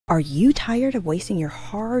Are you tired of wasting your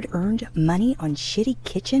hard-earned money on shitty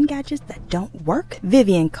kitchen gadgets that don't work?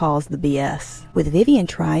 Vivian calls the BS. With Vivian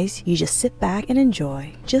Tries, you just sit back and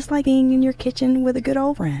enjoy, just like being in your kitchen with a good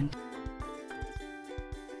old friend.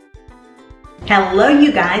 Hello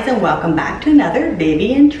you guys, and welcome back to another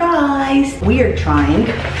Vivian Tries. We are trying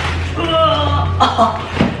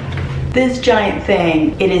this giant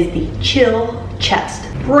thing. It is the Chill Chest.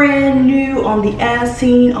 Brand new on the as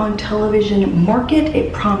seen on television market.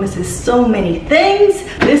 It promises so many things.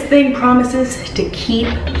 This thing promises to keep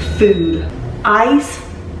food ice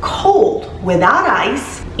cold without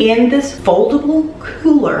ice in this foldable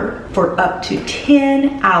cooler for up to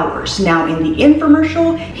 10 hours. Now in the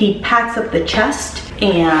infomercial, he packs up the chest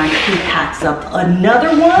and he packs up another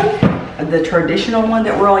one, the traditional one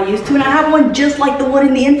that we're all used to, and I have one just like the one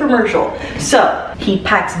in the infomercial. So he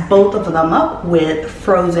packs both of them up with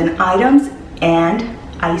frozen items and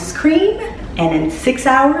ice cream, and in 6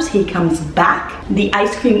 hours he comes back. The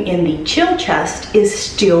ice cream in the chill chest is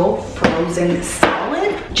still frozen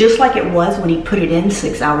solid, just like it was when he put it in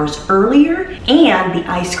 6 hours earlier, and the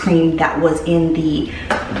ice cream that was in the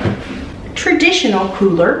traditional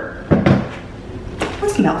cooler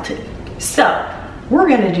was melted. So we're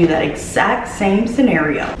gonna do that exact same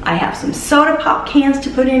scenario. I have some soda pop cans to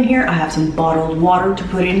put in here. I have some bottled water to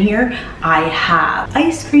put in here. I have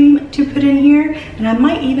ice cream to put in here. And I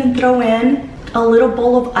might even throw in a little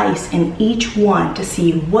bowl of ice in each one to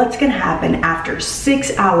see what's gonna happen after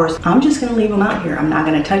 6 hours. I'm just gonna leave them out here. I'm not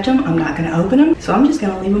gonna touch them. I'm not gonna open them. So I'm just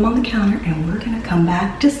gonna leave them on the counter, and we're gonna come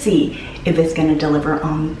back to see if it's gonna deliver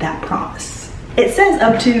on that promise. It says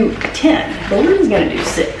up to 10, but we're just gonna do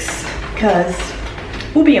 6 because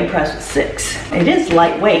we'll be impressed with 6. It is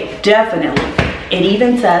lightweight, definitely. It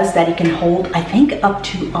even says that it can hold, I think, up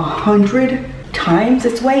to 100 times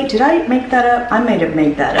its weight. Did I make that up? I may have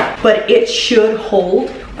made that up. But it should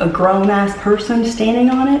hold a grown-ass person standing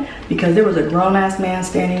on it, because there was a grown-ass man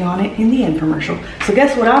standing on it in the infomercial. So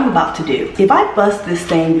guess what I'm about to do? If I bust this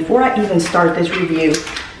thing before I even start this review,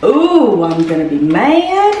 ooh, I'm gonna be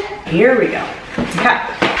mad. Here we go. Okay.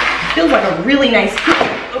 Feels like a really nice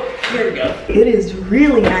Here we go. It is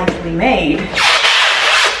really nicely made.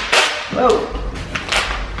 Whoa.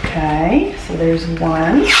 Okay, so there's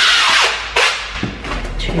 1,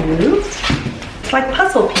 2. It's like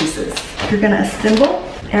puzzle pieces. You're gonna assemble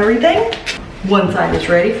everything. One side is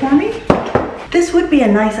ready for me. This would be a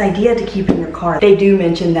nice idea to keep in your car. They do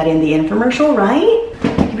mention that in the infomercial, right?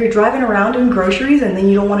 If you're driving around doing groceries and then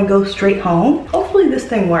you don't want to go straight home, hopefully this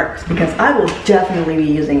thing works, because I will definitely be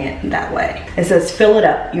using it that way. It says fill it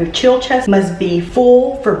up. Your chill chest must be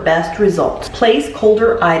full for best results. Place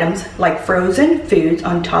colder items like frozen foods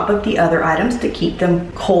on top of the other items to keep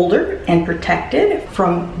them colder and protected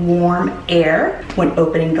from warm air when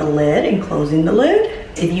opening the lid and closing the lid.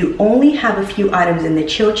 If you only have a few items in the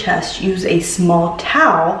chill chest, use a small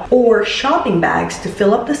towel or shopping bags to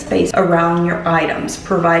fill up the space around your items,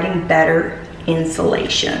 providing better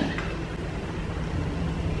insulation.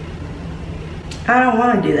 I don't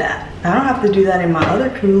want to do that. I don't have to do that in my other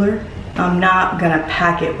cooler. I'm not gonna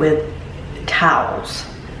pack it with towels.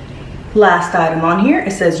 Last item on here,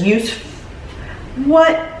 it says use,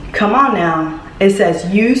 what? Come on now. It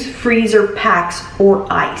says use freezer packs or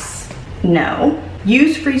ice. No.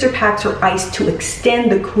 Use freezer packs or ice to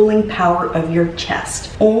extend the cooling power of your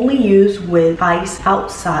chest. Only use with ice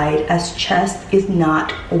outside, as chest is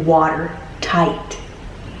not watertight.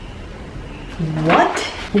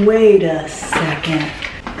 What? Wait a second.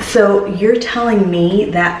 So you're telling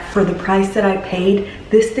me that for the price that I paid,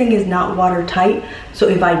 this thing is not watertight? So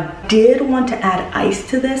if I did want to add ice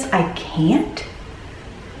to this, I can't?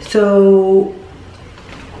 So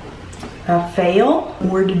a fail?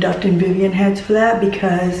 We're deducting Vivian heads for that,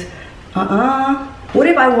 because what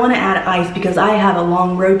if I want to add ice because I have a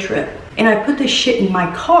long road trip and I put this shit in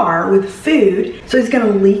my car with food, so it's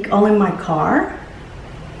gonna leak all in my car?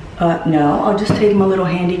 No, I'll just take my little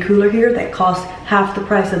handy cooler here that costs half the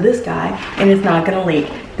price of this guy, and it's not gonna leak.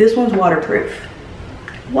 This one's waterproof.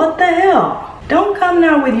 What the hell? Don't come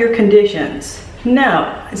now with your conditions.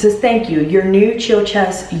 No, it says thank you. Your new chill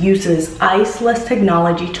chest uses ice-less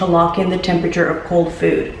technology to lock in the temperature of cold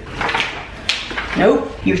food.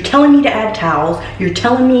 Nope, you're telling me to add towels, you're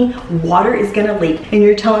telling me water is gonna leak, and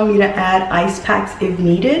you're telling me to add ice packs if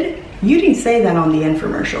needed? You didn't say that on the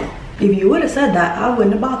infomercial. If you would have said that, I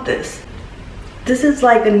wouldn't have bought this. This is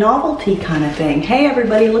like a novelty kind of thing. Hey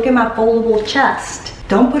everybody, look at my foldable chest.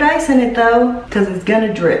 Don't put ice in it though, because it's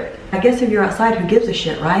gonna drip. I guess if you're outside, who gives a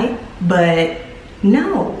shit, right? But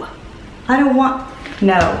no, I don't want,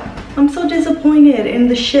 no. I'm so disappointed in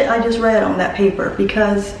the shit I just read on that paper,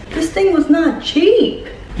 because this thing was not cheap.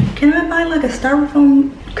 Can I buy like a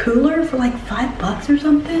styrofoam cooler for like $5 or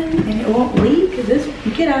something and it won't leak?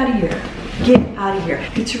 Get out of here. Get out of here.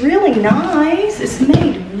 It's really nice. It's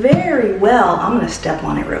made very well. I'm gonna step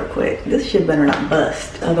on it real quick. This shit better not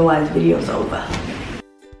bust, otherwise video's over.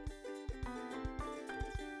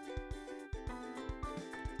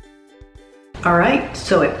 All right,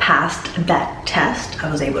 so it passed that test.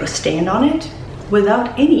 I was able to stand on it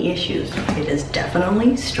without any issues. It is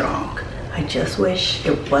definitely strong. I just wish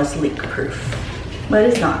it was leak proof, but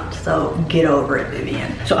it's not, so get over it,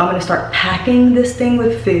 Vivian. So I'm gonna start packing this thing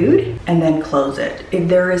with food and then close it. If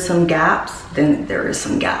there is some gaps, then there is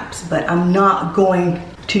some gaps, but I'm not going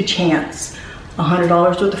to chance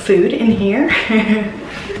 $100 worth of food in here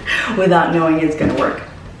without knowing it's gonna work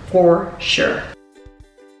for sure.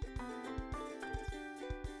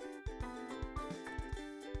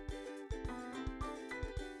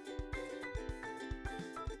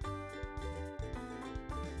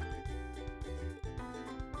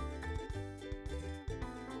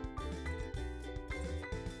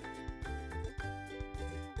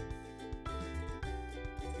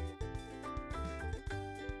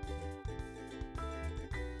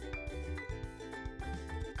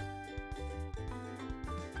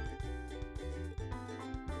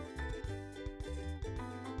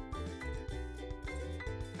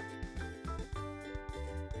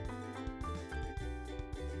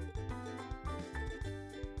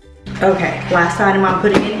 Okay, last item I'm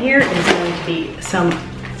putting in here is going to be some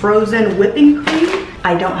frozen whipping cream.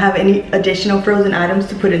 I don't have any additional frozen items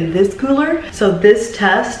to put in this cooler, so this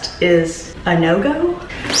test is a no-go.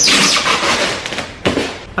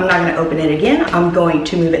 I'm not gonna open it again. I'm going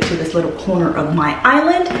to move it to this little corner of my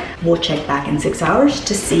island. We'll check back in 6 hours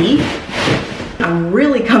to see. I'm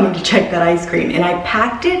really coming to check that ice cream, and I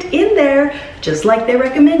packed it in there just like they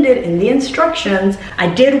recommended in the instructions.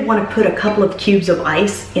 I did want to put a couple of cubes of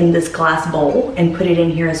ice in this glass bowl and put it in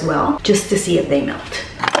here as well, just to see if they melt.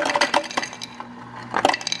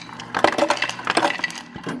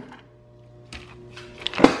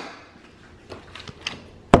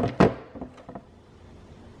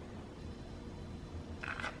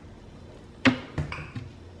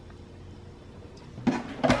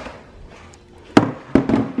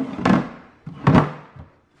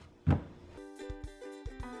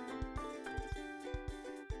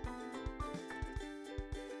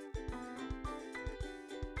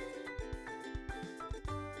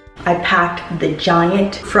 I packed the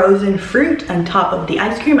giant frozen fruit on top of the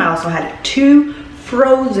ice cream. I also had 2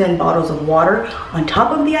 frozen bottles of water on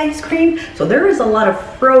top of the ice cream. So there is a lot of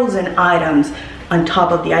frozen items on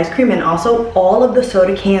top of the ice cream, and also all of the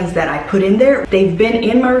soda cans that I put in there, they've been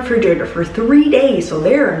in my refrigerator for 3 days, so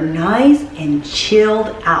they're nice and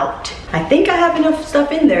chilled out. I think I have enough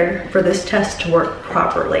stuff in there for this test to work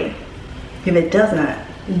properly. If it doesn't,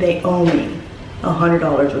 they owe me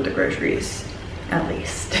 $100 worth of groceries. At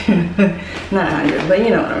least. Not 100, but you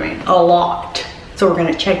know what I mean. A lot. So we're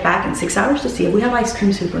gonna check back in 6 hours to see if we have ice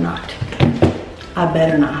cream soup or not. I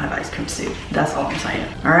better not have ice cream soup. That's all I'm saying.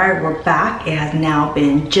 All right, we're back. It has now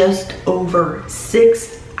been just over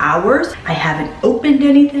 6 hours. I haven't opened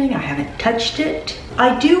anything. I haven't touched it.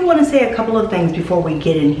 I do want to say a couple of things before we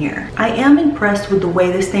get in here. I am impressed with the way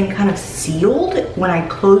this thing kind of sealed when I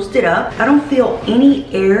closed it up. I don't feel any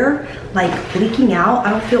air like leaking out. I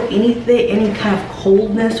don't feel anything, any kind of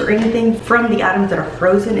coldness or anything from the items that are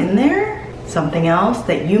frozen in there. Something else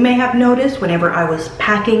that you may have noticed whenever I was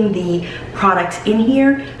packing the products in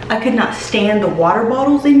here, I could not stand the water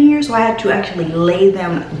bottles in here, so I had to actually lay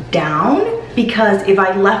them down, because if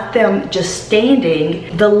I left them just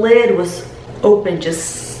standing, the lid was open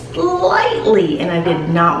just slightly, and I did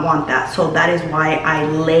not want that. So that is why I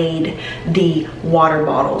laid the water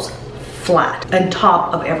bottles flat on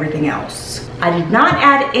top of everything else. I did not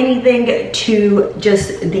add anything to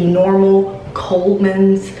just the normal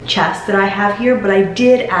Coleman's chest that I have here, but I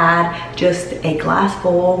did add just a glass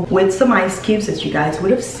bowl with some ice cubes, as you guys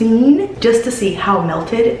would have seen, just to see how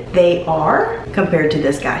melted they are compared to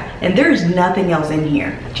this guy. And there's nothing else in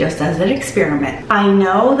here, just as an experiment. I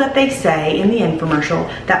know that they say in the infomercial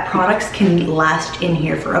that products can last in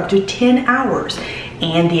here for up to 10 hours.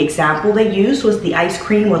 And the example they used was the ice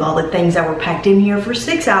cream with all the things that were packed in here for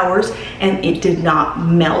 6 hours, and it did not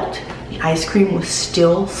melt. The ice cream was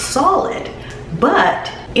still solid.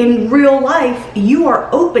 But in real life, you are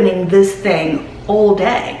opening this thing all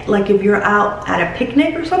day. Like if you're out at a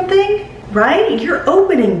picnic or something, right? You're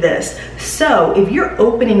opening this. So if you're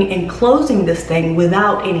opening and closing this thing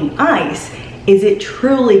without any ice, is it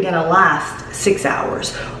truly gonna last 6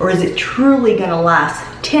 hours? Or is it truly gonna last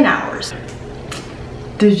 10 hours?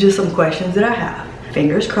 There's just some questions that I have.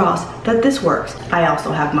 Fingers crossed that this works. I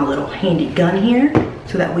also have my little handy gun here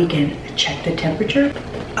so that we can check the temperature.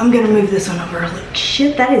 I'm gonna move this one over a little.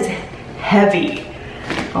 Shit, that is heavy.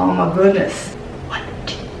 Oh my goodness. 1,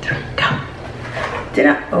 2, 3, go.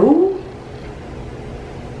 Oh,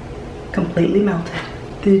 completely melted.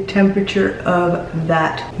 The temperature of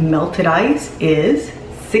that melted ice is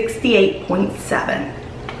 68.7.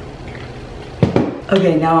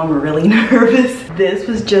 Okay, now I'm really nervous. This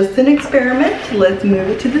was just an experiment. Let's move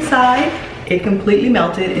it to the side. It completely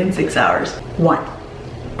melted in 6 hours. 1,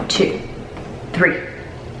 2, 3,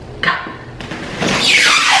 go.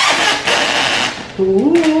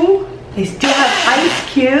 Ooh, they still have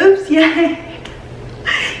ice cubes, yay.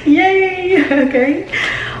 Yay, okay.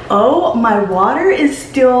 Oh, my water is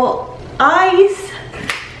still ice.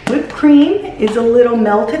 Whipped cream is a little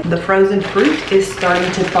melted. The frozen fruit is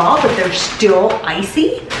starting to thaw, but they're still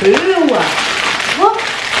icy. Ooh, look,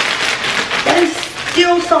 that is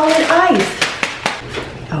still solid ice.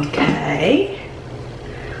 Okay,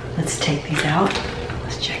 let's take these out.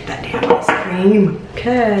 Let's check that damn ice cream.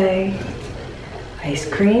 Okay, ice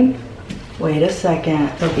cream. Wait a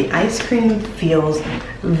second. So the ice cream feels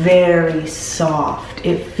very soft.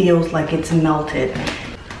 It feels like it's melted.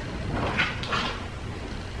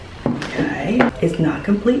 Okay, it's not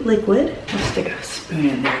complete liquid. Let's stick a spoon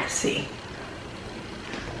in there to see.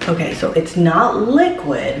 Okay, so it's not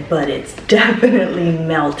liquid, but it's definitely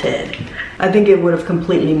melted. I think it would have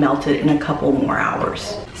completely melted in a couple more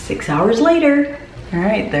hours. 6 hours later. All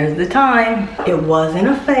right, there's the time. It wasn't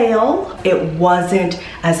a fail. It wasn't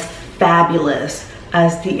as fabulous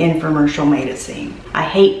as the infomercial made it seem. I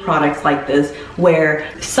hate products like this where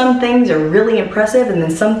some things are really impressive and then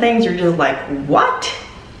some things are just like, what?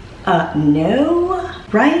 No,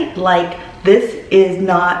 right? Like this is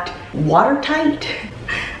not watertight,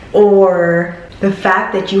 or the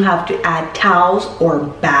fact that you have to add towels or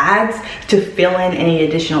bags to fill in any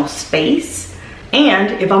additional space.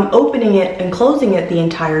 And if I'm opening it and closing it the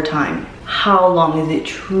entire time, how long is it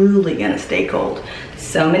truly gonna stay cold?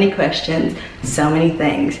 So many questions, so many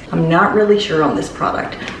things. I'm not really sure on this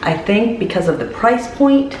product. I think because of the price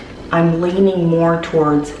point, I'm leaning more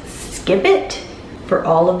towards skip it. For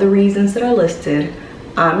all of the reasons that I listed,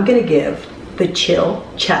 I'm gonna give the Chill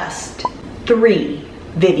Chest 3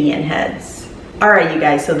 Vivian heads. All right, you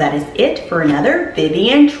guys, so that is it for another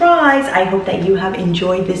Vivian Tries. I hope that you have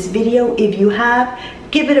enjoyed this video. If you have,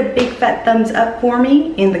 give it a big fat thumbs up for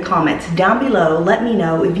me in the comments down below. Let me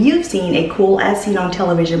know if you've seen a cool as seen on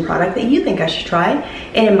television product that you think I should try,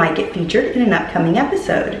 and it might get featured in an upcoming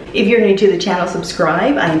episode. If you're new to the channel,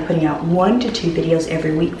 subscribe. I am putting out 1 to 2 videos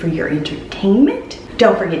every week for your entertainment.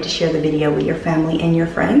 Don't forget to share the video with your family and your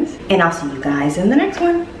friends, and I'll see you guys in the next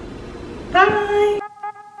one. Bye.